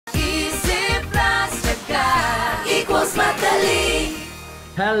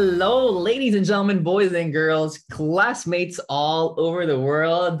Hello, ladies and gentlemen, boys and girls, classmates all over the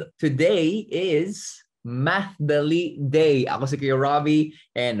world. Today is MathDali Day. Ako si Kuya Robbie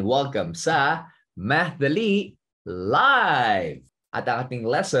and welcome sa MathDali Live. At ang ating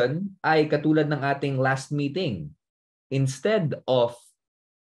lesson ay katulad ng ating last meeting. Instead of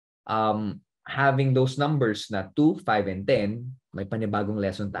having those numbers na 2, 5, and 10, may panibagong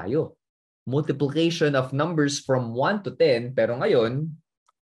lesson tayo. Multiplication of numbers from 1 to 10, pero ngayon,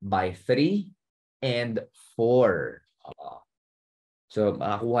 by 3 and 4. So,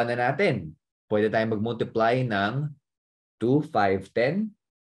 makakuha na natin. Pwede tayong mag-multiply ng 2, 5, 10.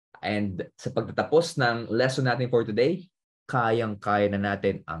 And sa pagtatapos ng lesson natin for today, kayang-kaya na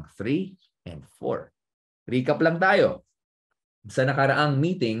natin ang 3 and 4. Recap lang tayo. Sa nakaraang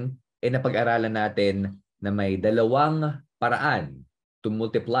meeting, napag-aralan natin na may dalawang paraan to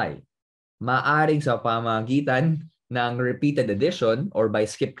multiply. Maaring sa pamamagitan ng repeated addition or by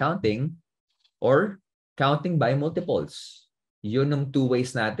skip counting or counting by multiples. Yun ang two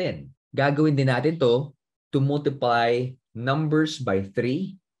ways natin. Gagawin din natin to multiply numbers by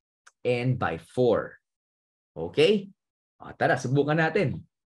 3 and by 4. Okay? Tara, subukan natin.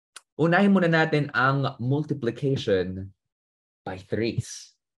 Unahin muna natin ang multiplication by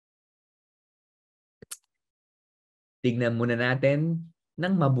 3s. Tignan muna natin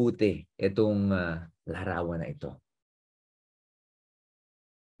ng mabuti itong larawan na ito.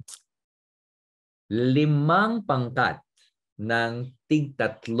 5 pangkat ng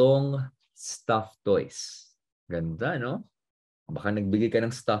tig-3 stuffed toys. Ganda, no? Baka nagbigay ka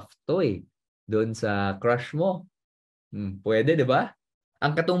ng stuffed toy doon sa crush mo. Pwede, di ba?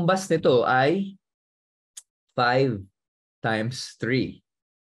 Ang katumbas nito ay 5 times 3.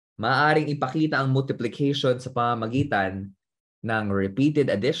 Maaaring ipakita ang multiplication sa pamamagitan ng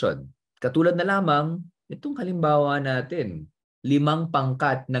repeated addition. Katulad na lamang itong halimbawa natin. 5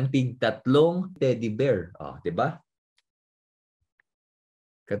 pangkat ng tig-3 teddy bear. Di ba?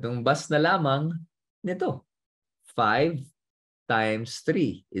 Katumbas na lamang nito. 5 times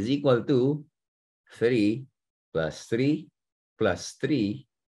 3 is equal to 3 plus 3 plus 3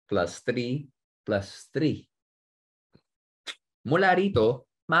 plus 3 plus 3. Mula rito,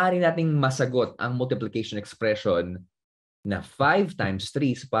 maaari nating masagot ang multiplication expression na 5 times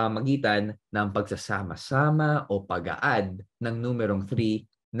 3 sa pamamagitan ng pagsasama-sama o pag-a-add ng numerong 3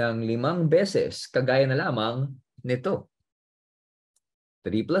 ng 5 beses, kagaya na lamang nito.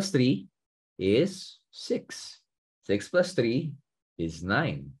 3 plus 3 is 6. 6 plus 3 is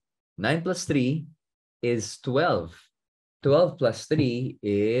 9. 9 plus 3 is 12. 12 plus 3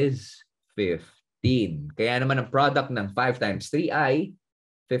 is 15. Kaya naman ang product ng 5 times 3 ay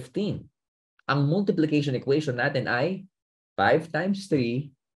 15. Ang multiplication equation natin ay 5 times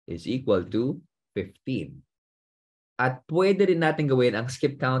 3 is equal to 15. At pwede rin natin gawin ang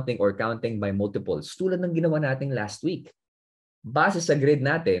skip counting or counting by multiples tulad ng ginawa natin last week. Base sa grid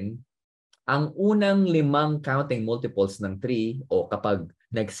natin, ang unang 5 counting multiples ng 3 o kapag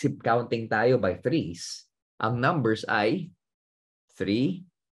nag-skip counting tayo by 3s, ang numbers ay 3,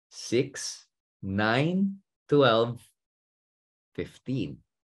 6, 9, 12, 15.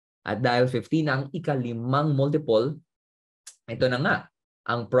 At dahil 15 ang ika-5 multiple, ito na nga,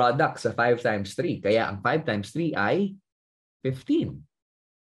 ang product sa 5 times 3. Kaya ang 5 times 3 ay 15.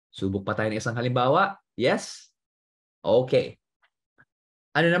 Subok pa tayo ng isang halimbawa? Yes? Okay.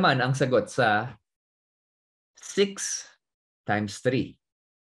 Ano naman ang sagot sa 6 times 3?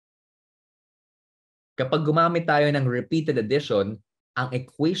 Kapag gumamit tayo ng repeated addition, ang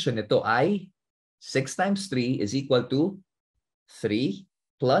equation nito ay 6 times 3 is equal to 3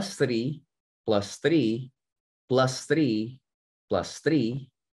 plus 3 plus 3 plus 3 plus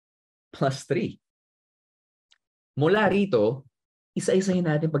 3 plus 3. Mula rito, isa-isahin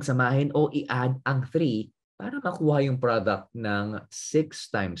natin pagsamahin o i-add ang 3 para makuha yung product ng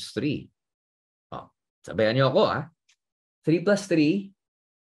 6 times 3. Sabayan niyo ako, 3 plus 3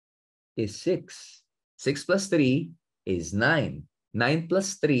 is 6. 6 plus 3 is 9. 9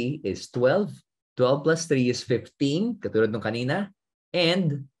 plus 3 is 12. 12 plus 3 is 15, katulad nung kanina.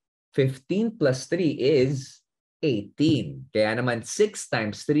 And 15 plus 3 is 18. Kaya naman 6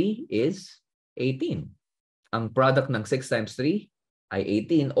 times 3 is 18. Ang product ng 6 times 3 ay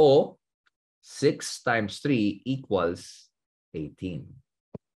 18 o 6 times 3 equals 18.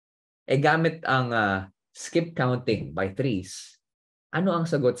 Gamit ang skip counting by 3s, ano ang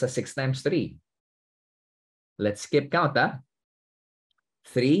sagot sa 6 times 3? Let's skip count, 3,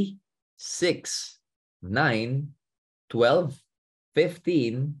 6, 9, 12,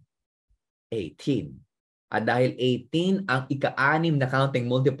 15, 18. At dahil 18 ang ika-6 na counting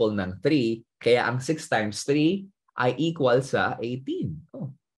multiple ng 3, kaya ang 6 times 3 ay equal sa 18.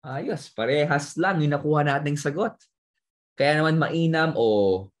 Oh, ayos. Parehas lang yung nakuha nating sagot. Kaya naman mainam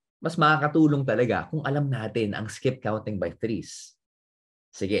o mas makakatulong talaga kung alam natin ang skip counting by threes.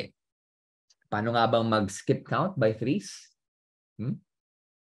 Sige. Paano nga bang mag-skip count by threes?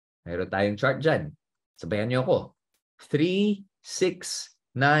 Meron tayong chart dyan. Sabayan niyo ako. 3, 6,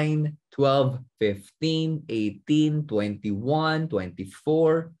 9, 12, 15, 18, 21,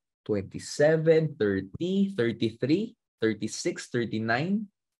 24, 27, 30, 33, 36, 39,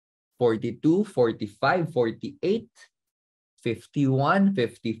 42, 45, 48, 51,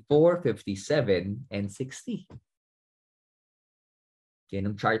 54, 57, and 60. Yan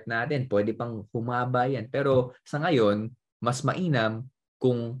ang chart natin. Pwede pang humaba yan. Pero sa ngayon, mas mainam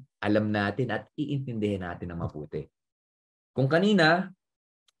kung alam natin at iintindihan natin ng mabuti. Kung kanina,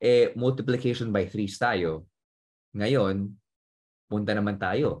 multiplication by 3 tayo. Ngayon, punta naman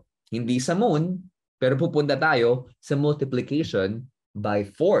tayo. Hindi sa moon, pero pupunta tayo sa multiplication by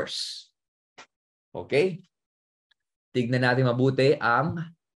force. Okay? Tignan natin mabuti ang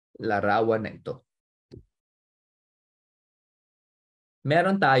larawan na ito.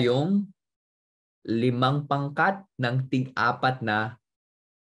 Meron tayong 5 pangkat ng tig-4 na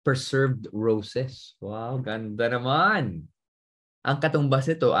preserved roses. Wow, ganda naman. Ang katumbas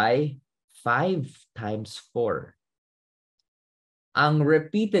nito ay 5 times 4. Ang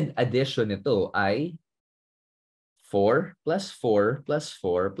repeated addition nito ay 4 plus 4 plus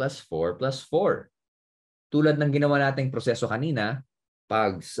 4 plus 4 plus 4. Tulad ng ginawa nating proseso kanina,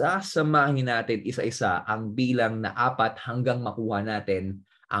 pag sasamahin natin isa-isa ang bilang na 4 hanggang makuha natin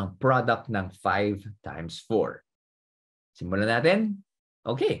ang product ng 5 times 4. Simulan natin.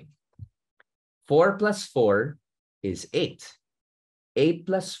 Okay. 4 plus 4 is 8. 8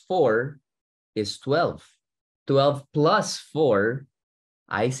 plus 4 is 12. 12 plus 4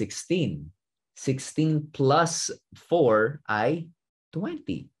 ay 16. 16 plus 4 ay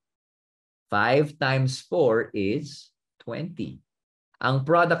 20. 5 times 4 is 20. Ang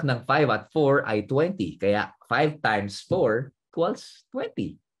product ng 5 at 4 ay 20. Kaya 5 times 4 equals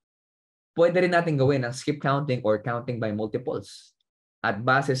 20. Pwede rin natin gawin ang skip counting or counting by multiples. At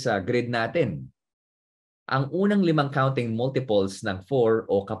base sa grid natin, ang unang 5 counting multiples ng 4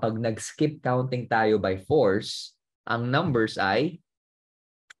 o kapag nag-skip counting tayo by 4s, ang numbers ay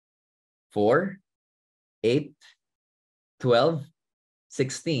 4, 8, 12,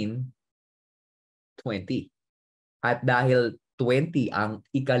 16, 20. At dahil 20 ang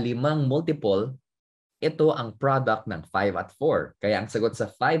ika-5 multiple, ito ang product ng 5 at 4. Kaya ang sagot sa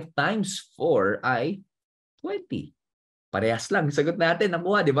 5 times 4 ay 20. Parehas lang. Sagot natin,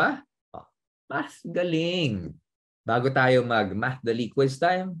 nakuha, di ba? Mas galing. Bago tayo mag-MathDali quiz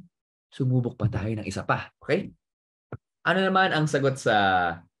time, sumubok pa tayo ng isa pa. Okay? Ano naman ang sagot sa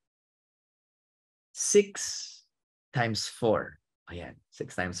 6 times 4? Ayan,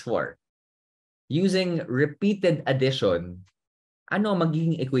 6 times 4. Using repeated addition, ano ang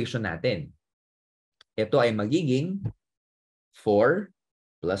magiging equation natin? Ito ay magiging 4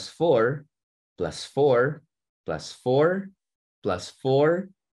 plus 4 plus 4 plus 4 plus 4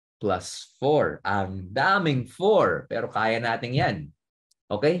 plus 4. Ang daming 4, pero kaya natin yan.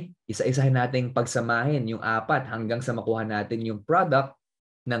 Okay? Isa-isahin nating pagsamahin yung 4 hanggang sa makuha natin yung product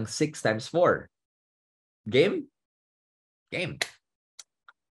ng 6 times 4. Game? Game.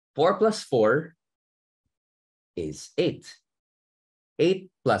 4 plus 4 is 8. 8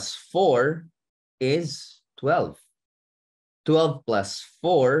 plus 4 is 12. 12 plus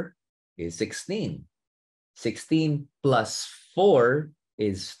 4 is 16. 16 plus 4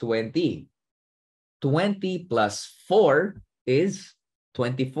 is 20. 20 plus 4 is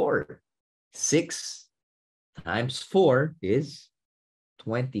 24. 6 times 4 is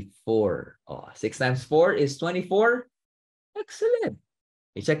 24. Oh, 6 times 4 is 24. Excellent.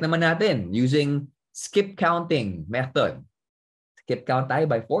 I-check naman natin using skip counting method. Skip count tayo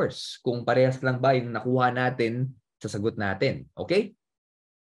by force. Kung parehas lang ba yung nakuha natin sa sagot natin. Okay?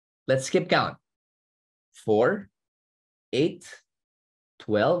 Let's skip count. 4, 8,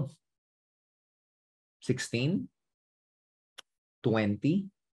 12, 16, 20,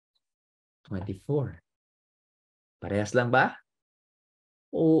 24. Parehas lang ba?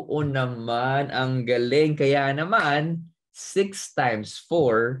 Oo naman, ang galing. Kaya naman, 6 times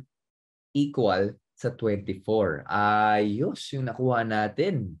 4 equal sa 24. Ayos yung nakuha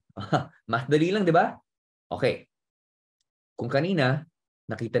natin. MathDali lang, di ba? Okay. Kung kanina,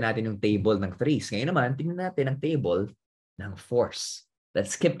 nakita natin yung table ng 3s. Ngayon naman, tingnan natin ang table ng 4s.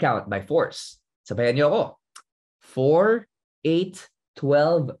 Let's skip count by force. Sabayan niyo ako. 4, 8,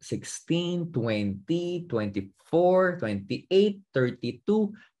 12, 16, 20, 24, 28,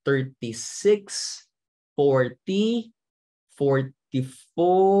 32, 36, 40,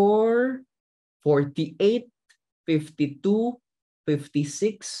 44, 48, 52,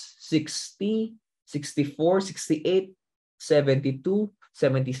 56, 60, 64, 68, 72,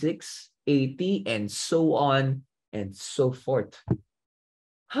 76, 80, and so on and so forth.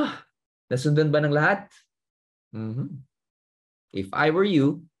 Nasundan ba ng lahat? If I were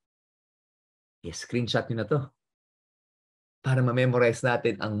you, screenshot nyo na to para ma-memorize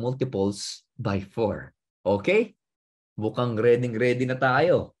natin ang multiples by 4. Okay? Mukhang ready na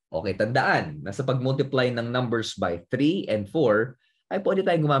tayo. Okay, tandaan na sa pag-multiply ng numbers by 3 and 4 ay pwede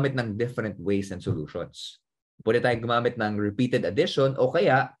tayong gumamit ng different ways and solutions. Pwede tayong gumamit ng repeated addition o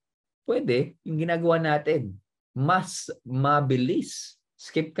kaya pwede yung ginagawa natin. Mas mabilis.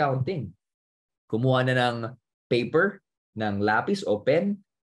 Skip counting. Kumuha na ng paper, ng lapis o pen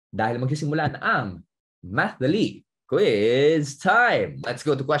dahil magsisimula na ang MathDali quiz time. Let's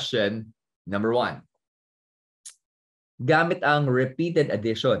go to question number 1. Gamit ang repeated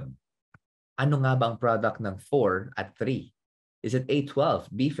addition, ano nga ba ang product ng 4 at 3? Is it A12,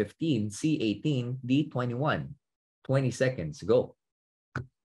 B15, C18, D21? 20 seconds, go.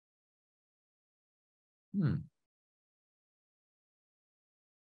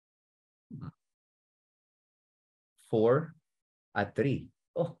 4 at 3.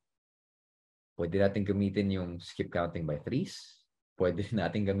 Oh, pwede natin gamitin yung skip counting by 3s. Pwede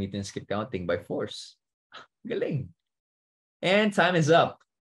natin gamitin yung skip counting by 4s. Galing. And time is up.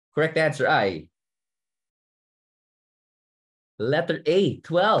 Correct answer ay letter A,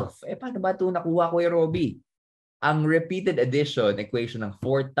 12. Paano ba ito nakuha ko yung Robbie? Ang repeated addition equation ng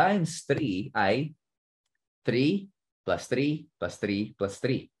 4 times 3 ay 3 plus 3 plus 3 plus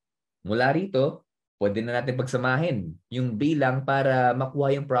 3. Mula rito, pwede na natin pagsamahin yung bilang para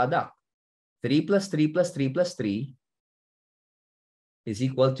makuha yung product. 3 plus 3 plus 3 plus 3 is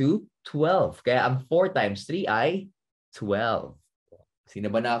equal to 12. Kaya ang 4 times 3 ay 12.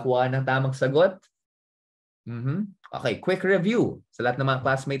 Sino ba nakakuha ng tamang sagot? Okay, quick review sa lahat ng mga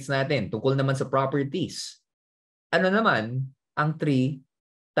classmates natin tungkol naman sa properties. Ano naman ang 3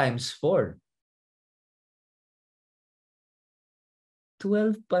 times 4?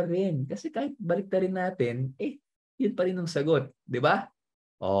 12 pa rin. Kasi kahit balik na rin natin, yun pa rin ang sagot. Di ba?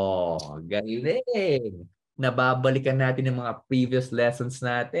 Oh, galing. Nababalikan natin yung mga previous lessons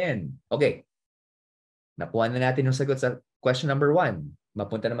natin. Okay. Nakuha na natin yung sagot sa question number 1.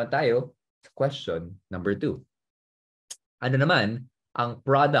 Mapunta naman tayo sa question number 2. Ano naman ang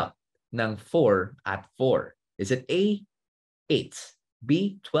product ng 4 at 4? Is it A, 8,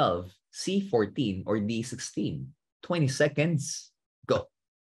 B, 12, C, 14, or D, 16? 20 seconds. Go.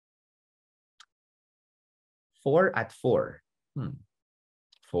 4 at 4.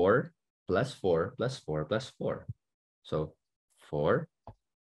 4 plus 4 plus 4 plus 4. So, 4,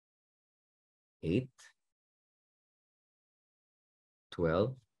 8,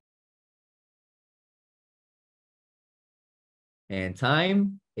 12, and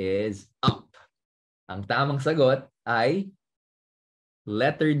time is up. Ang tamang sagot ay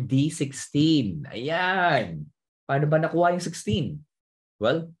letter D, 16. Ayan. Paano ba nakuha yung 16?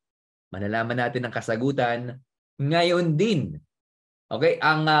 Well, malalaman natin ang kasagutan ngayon din. Okay,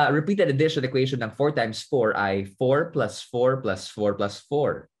 ang repeated addition equation ng 4 times 4 ay 4 plus 4 plus 4 plus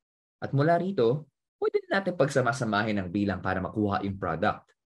 4. At mula rito, pwede natin pagsama-samahin ang bilang para makuha yung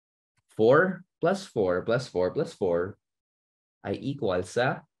product. 4 plus 4 plus 4 plus 4 ay equal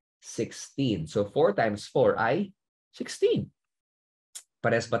sa 16. So 4 times 4 ay 16.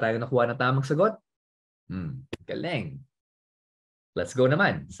 Parehas ba tayo nakuha ng tamang sagot? Galing. Let's go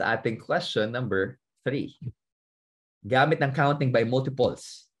naman sa ating question number 3. Gamit ng counting by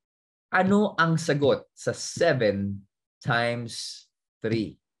multiples, ano ang sagot sa 7 times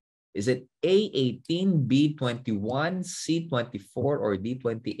 3? Is it A18, B21, C24, or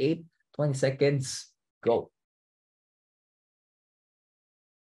D28? 20 seconds. Go.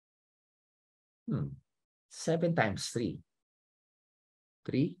 7 times 3.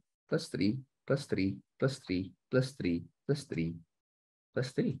 3 plus 3 plus 3 plus 3 plus 3 plus 3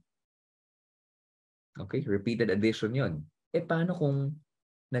 plus 3. Okay, repeated addition yun. Paano kung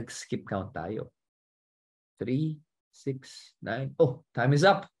nag-skip count tayo? 3, 6, 9. Oh, time is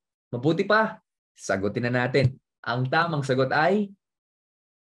up. Mabuti pa. Sagutin na natin. Ang tamang sagot ay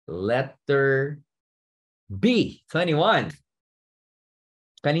letter B, 21.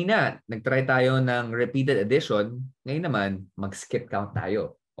 Kanina, nag-try tayo ng repeated addition. Ngayon naman, mag-skip count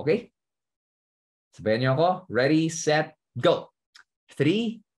tayo. Okay? Sabayan niyo ako. Ready, set, go.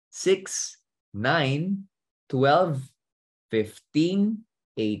 3, 6, 9, 12, 15,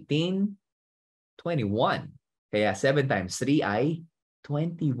 18, 21. Kaya 7 times 3 ay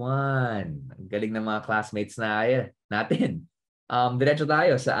 21. Ang galing ng mga classmates natin. Diretso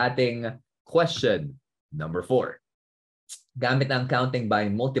tayo sa ating question number 4. Gamit ang counting by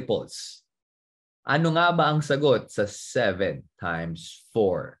multiples. Ano nga ba ang sagot sa 7 times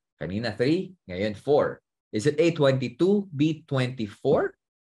 4? Kanina 3, ngayon 4. Is it A, 22, B, 24,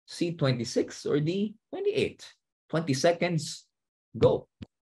 C, 26, or D, 28? 20 seconds, go.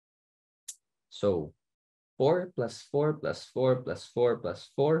 So, 4 plus 4 plus 4 plus 4 plus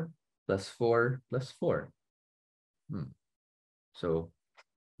 4 plus 4 plus 4. So,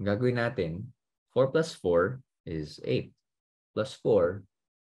 ang gagawin natin, 4 plus 4 is 8. Plus 4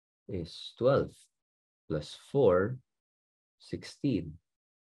 is 12. Plus 4, 16.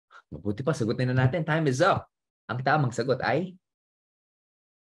 Mabuti pa, sagutin na natin. Time is up. Ang tamang sagot ay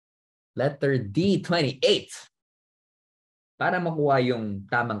letter D, 28. Para makuha yung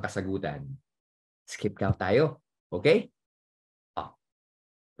tamang kasagutan, skip count tayo. Okay?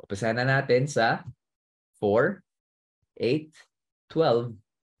 Upisahan na natin sa 4, 8, 12,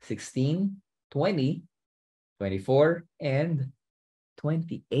 16, 20, 24, and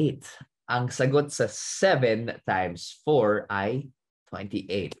 28. Ang sagot sa 7 times 4 ay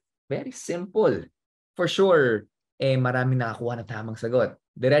 28. Very simple. For sure, marami nakakuha ng tamang sagot.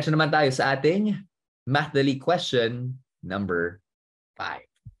 Diretso naman tayo sa ating MathDali question number 5.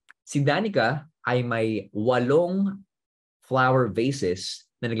 Si Danica ay may 8 flower vases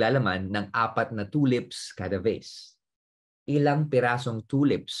na naglalaman ng 4 na tulips kada vase. Ilang pirasong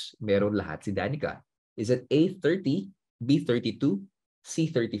tulips meron lahat si Danica? Is it A, 30, B, 32, C,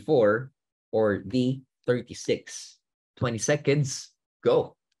 34, or D, 36? 20 seconds,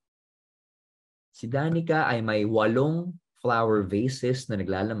 go. Si Danica ay may 8 flower vases na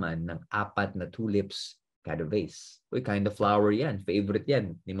naglalaman ng 4 na tulips kada vase. Uy, kind of flower yan. Favorite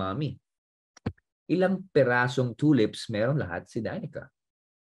yan ni Mommy. Ilang pirasong tulips meron lahat si Danica?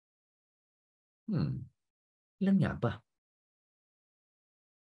 Ilan nga ba?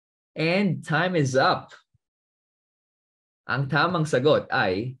 And time is up. Ang tamang sagot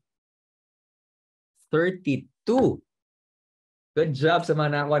ay 32. Good job sa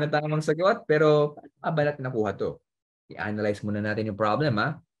mga nakakuha ng tamang sagot. Pero paano ba natin nakuha to? I-analyze muna natin yung problem,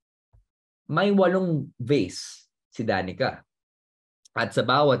 ha? May 8 vase si Danica. At sa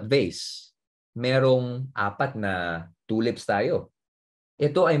bawat vase, merong 4 na tulips tayo.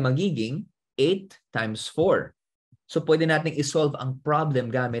 Ito ay magiging 8 times 4. So pwede nating isolve ang problem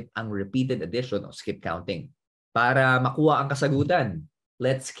gamit ang repeated addition o skip counting. Para makuha ang kasagutan,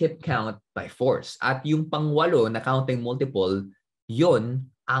 let's skip count by 4s. At yung pang-8 na counting multiple, yon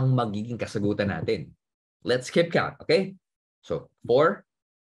ang magiging kasagutan natin. Let's skip count, okay? So 4,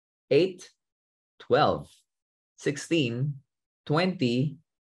 8, 12, 16, 20,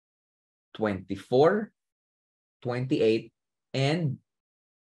 24, 28, and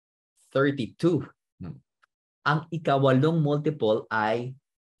 32. Ang ikawalong multiple ay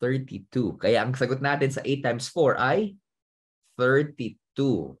 32. Kaya ang sagot natin sa 8 times 4 ay 32.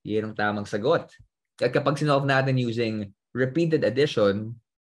 Yan ang tamang sagot. At kapag sinolve natin using repeated addition,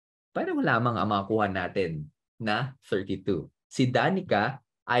 paano lamang ang makuha natin na 32? Si Danica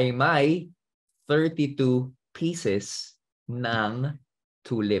ay may 32 pieces ng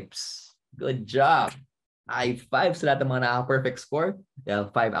tulips. Good job! High 5 sa lahat ng mga naka-perfect score. Dahil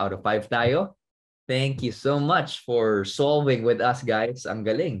 5 out of 5 tayo. Thank you so much for solving with us, guys. Ang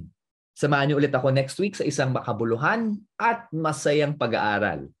galing. Samahan niyo ulit ako next week sa isang makabuluhan at masayang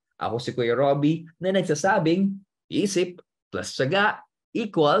pag-aaral. Ako si Kuya Robbie na nagsasabing isip plus tiyaga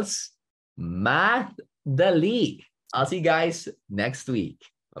equals MathDali. I'll see you guys next week.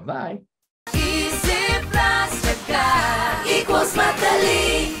 Bye-bye. Isip plus tiyaga equals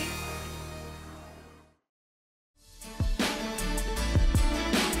MathDali.